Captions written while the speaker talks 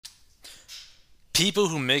People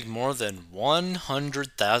who make more than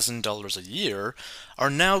 $100,000 a year are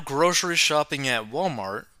now grocery shopping at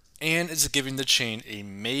Walmart, and it's giving the chain a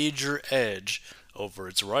major edge over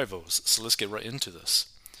its rivals. So let's get right into this.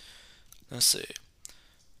 Let's see.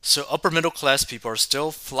 So, upper middle class people are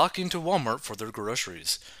still flocking to Walmart for their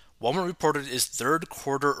groceries. Walmart reported its third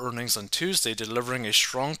quarter earnings on Tuesday, delivering a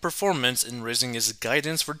strong performance and raising its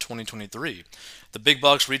guidance for 2023. The big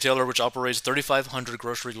box retailer, which operates 3,500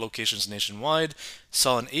 grocery locations nationwide,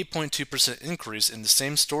 saw an 8.2% increase in the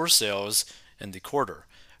same store sales in the quarter.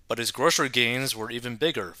 But its grocery gains were even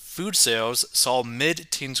bigger. Food sales saw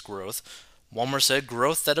mid teens growth. Walmart said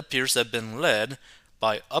growth that appears to have been led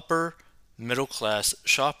by upper middle class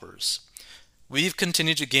shoppers. We've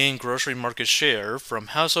continued to gain grocery market share from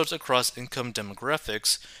households across income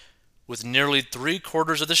demographics, with nearly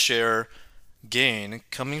three-quarters of the share gain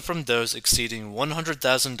coming from those exceeding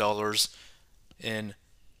 $100,000 in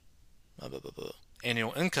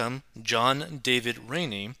annual income, John David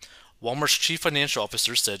Rainey, Walmart's chief financial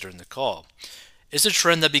officer, said during the call. It's a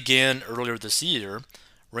trend that began earlier this year.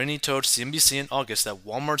 Rainey told CNBC in August that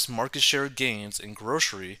Walmart's market share gains in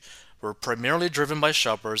grocery were primarily driven by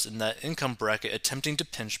shoppers in that income bracket attempting to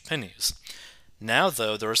pinch pennies. Now,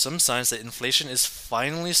 though, there are some signs that inflation is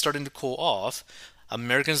finally starting to cool off.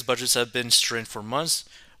 Americans' budgets have been strained for months,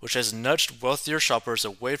 which has nudged wealthier shoppers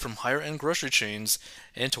away from higher end grocery chains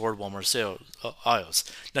and toward Walmart aisles.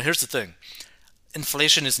 Now, here's the thing: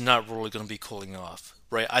 inflation is not really going to be cooling off,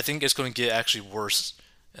 right? I think it's going to get actually worse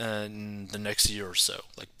in the next year or so,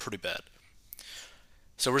 like pretty bad.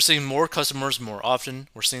 So we're seeing more customers more often.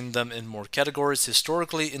 We're seeing them in more categories.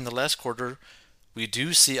 Historically, in the last quarter, we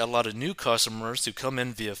do see a lot of new customers who come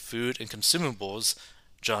in via food and consumables,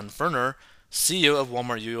 John Furner, CEO of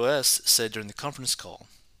Walmart US, said during the conference call.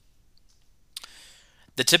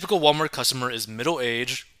 The typical Walmart customer is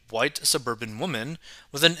middle-aged, white suburban woman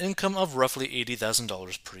with an income of roughly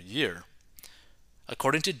 $80,000 per year.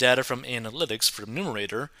 According to data from analytics from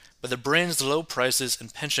Numerator, but the brand's low prices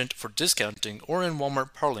and penchant for discounting, or in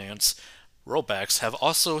Walmart parlance, rollbacks, have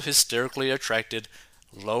also hysterically attracted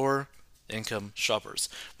lower income shoppers.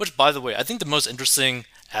 Which, by the way, I think the most interesting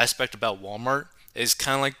aspect about Walmart is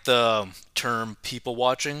kind of like the term people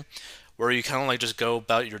watching, where you kind of like just go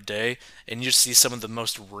about your day and you see some of the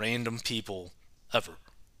most random people ever,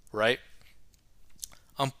 right?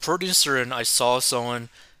 I'm pretty certain I saw someone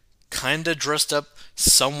kinda dressed up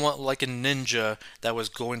somewhat like a ninja that was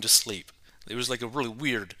going to sleep. It was like a really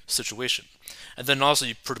weird situation. And then also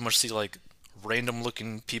you pretty much see like random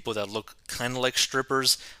looking people that look kinda like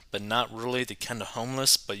strippers, but not really. They're kinda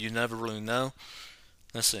homeless, but you never really know.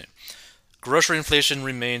 Let's see. Grocery inflation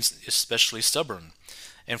remains especially stubborn.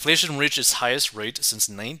 Inflation reached its highest rate since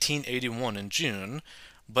 1981 in June,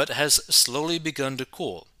 but has slowly begun to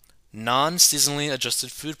cool. Non-seasonally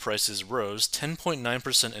adjusted food prices rose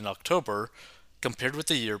 10.9% in October compared with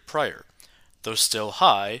the year prior. Though still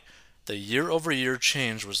high, the year-over-year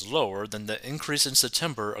change was lower than the increase in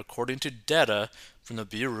September, according to data from the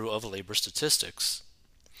Bureau of Labor Statistics.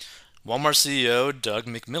 Walmart CEO Doug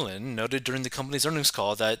McMillon noted during the company's earnings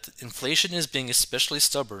call that inflation is being especially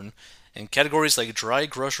stubborn in categories like dry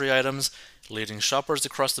grocery items, leading shoppers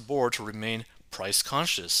across the board to remain price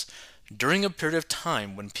conscious. During a period of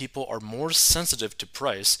time when people are more sensitive to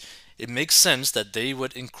price, it makes sense that they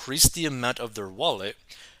would increase the amount of their wallet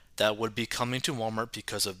that would be coming to Walmart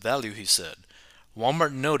because of value, he said.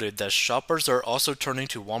 Walmart noted that shoppers are also turning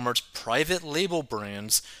to Walmart's private label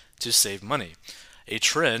brands to save money, a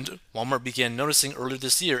trend Walmart began noticing earlier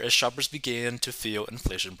this year as shoppers began to feel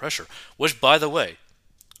inflation pressure. Which, by the way,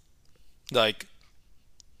 like,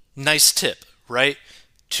 nice tip, right?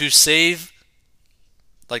 To save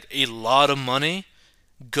like a lot of money,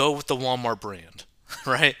 go with the Walmart brand,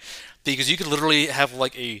 right? Because you could literally have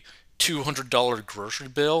like a $200 grocery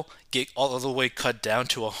bill get all the way cut down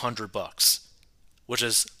to $100, which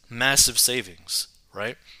is massive savings,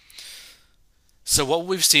 right? So what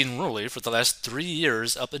we've seen really for the last 3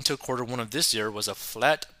 years up until quarter one of this year was a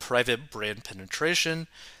flat private brand penetration,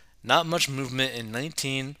 not much movement in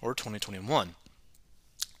 19 or 2021.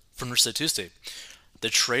 From Reset Tuesday, the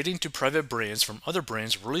trading to private brands from other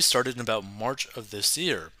brands really started in about March of this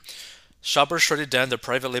year. Shoppers traded down the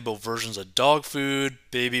private label versions of dog food,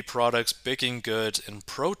 baby products, baking goods, and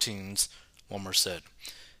proteins, Walmart said.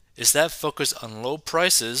 It's that focus on low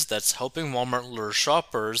prices that's helping Walmart lure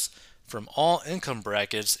shoppers from all income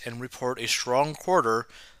brackets and report a strong quarter,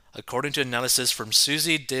 according to analysis from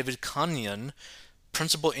Susie David Kanyan,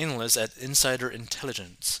 principal analyst at Insider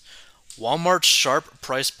Intelligence. Walmart's sharp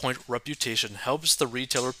price point reputation helps the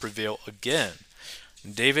retailer prevail again.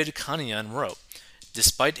 David Kanyan wrote,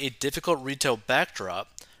 Despite a difficult retail backdrop,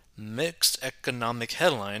 mixed economic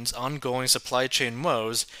headlines, ongoing supply chain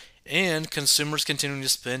woes, and consumers continuing to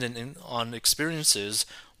spend on experiences,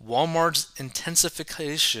 Walmart's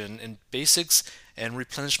intensification in basics and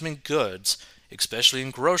replenishment goods, especially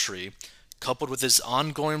in grocery, coupled with its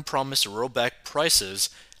ongoing promise to roll back prices,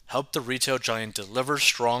 helped the retail giant deliver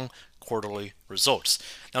strong quarterly results.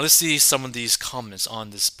 Now let's see some of these comments on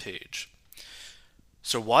this page.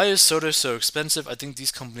 So why is soda so expensive? I think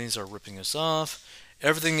these companies are ripping us off.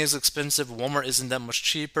 Everything is expensive. Walmart isn't that much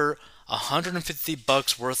cheaper. 150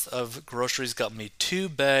 bucks worth of groceries got me 2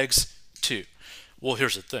 bags too. Well,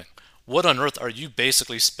 here's the thing. What on earth are you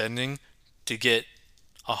basically spending to get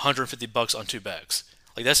 150 bucks on 2 bags?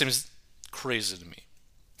 Like that seems crazy to me.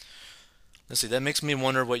 Let's see. That makes me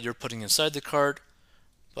wonder what you're putting inside the cart.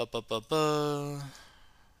 Ba ba ba ba.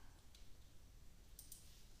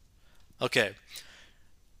 Okay.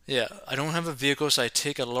 Yeah, I don't have a vehicle, so I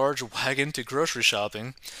take a large wagon to grocery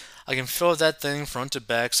shopping. I can fill that thing front to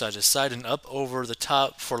back, side to side, and up over the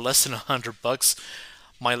top for less than 100 bucks.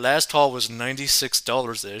 My last haul was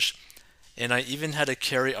 $96 ish, and I even had to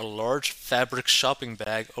carry a large fabric shopping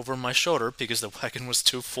bag over my shoulder because the wagon was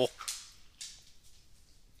too full.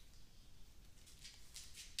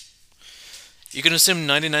 You can assume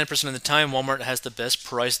 99% of the time Walmart has the best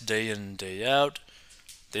price day in and day out.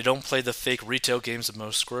 They don't play the fake retail games of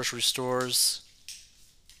most grocery stores.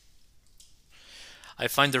 I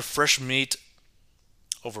find their fresh meat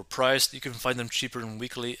overpriced. You can find them cheaper in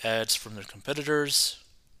weekly ads from their competitors.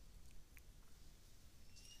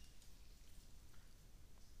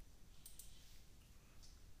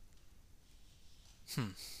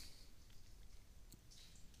 Hmm.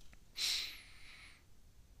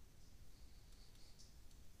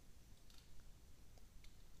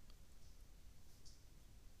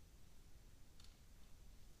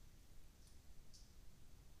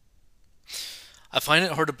 I find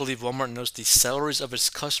it hard to believe Walmart knows the salaries of its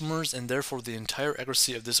customers, and therefore the entire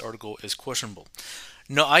accuracy of this article is questionable.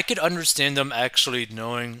 No, I could understand them actually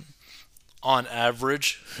knowing, on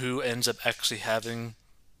average, who ends up actually having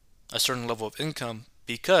a certain level of income,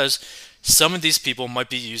 because some of these people might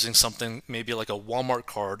be using something maybe like a Walmart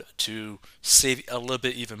card to save a little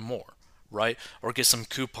bit even more, right? Or get some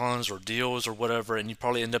coupons or deals or whatever, and you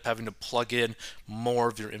probably end up having to plug in more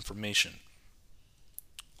of your information.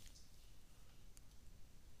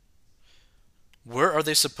 Where are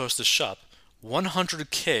they supposed to shop?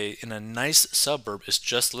 100K in a nice suburb is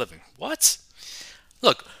just living. What?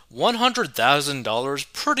 Look,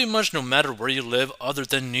 $100,000 pretty much no matter where you live other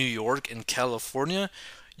than New York and California,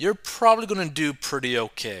 you're probably going to do pretty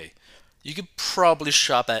okay. You could probably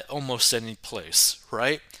shop at almost any place,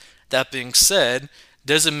 right? That being said,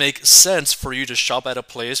 does it make sense for you to shop at a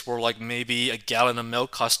place where like maybe a gallon of milk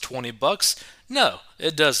costs 20 bucks? No,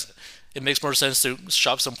 it doesn't. It makes more sense to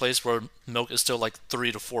shop someplace where milk is still like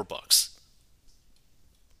 3 to 4 bucks.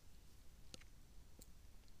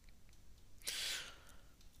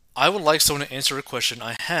 I would like someone to answer a question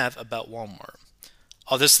I have about Walmart.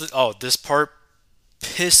 Oh, this part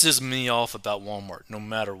pisses me off about Walmart no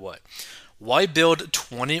matter what. Why build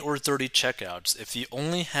 20 or 30 checkouts if you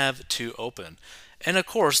only have two open? And of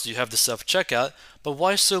course, you have the self checkout, but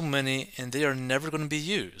why so many and they are never going to be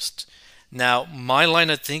used? Now, my line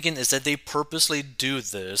of thinking is that they purposely do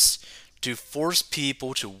this to force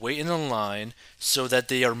people to wait in a line so that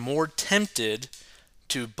they are more tempted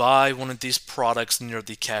to buy one of these products near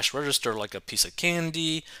the cash register, like a piece of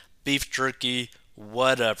candy, beef jerky,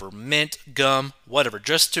 whatever, mint, gum, whatever,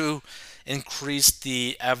 just to increase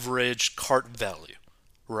the average cart value,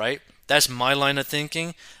 right? That's my line of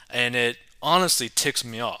thinking, and it honestly ticks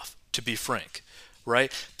me off, to be frank,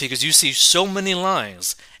 right? Because you see so many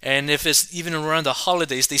lines, and if it's even around the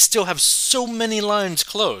holidays, they still have so many lines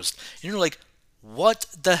closed. And you're like, what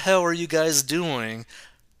the hell are you guys doing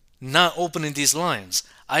not opening these lines?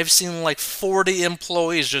 I've seen like 40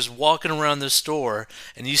 employees just walking around the store,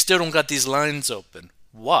 and you still don't got these lines open.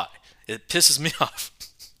 Why? It pisses me off.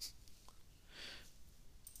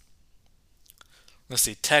 Let's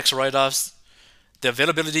see, tax write offs. The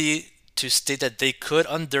availability to state that they could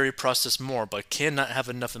undairy process more but cannot have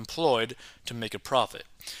enough employed to make a profit.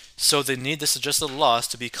 So they need the suggested loss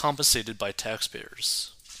to be compensated by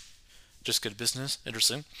taxpayers. Just good business.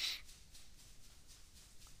 Interesting.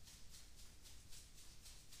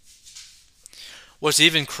 What's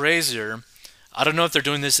even crazier, I don't know if they're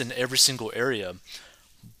doing this in every single area,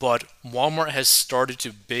 but Walmart has started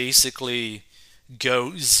to basically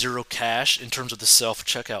go zero cash in terms of the self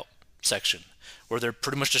checkout section, where they're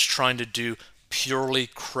pretty much just trying to do purely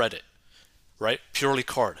credit, right? Purely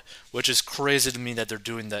card, which is crazy to me that they're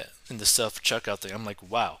doing that in the self checkout thing. I'm like,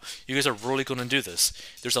 wow, you guys are really going to do this.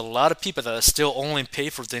 There's a lot of people that still only pay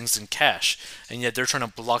for things in cash, and yet they're trying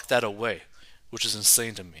to block that away, which is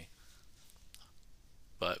insane to me.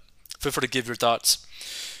 But feel free to give your thoughts.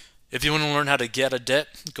 If you want to learn how to get out of debt,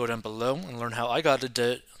 go down below and learn how I got out of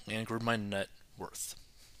debt and grew my net worth.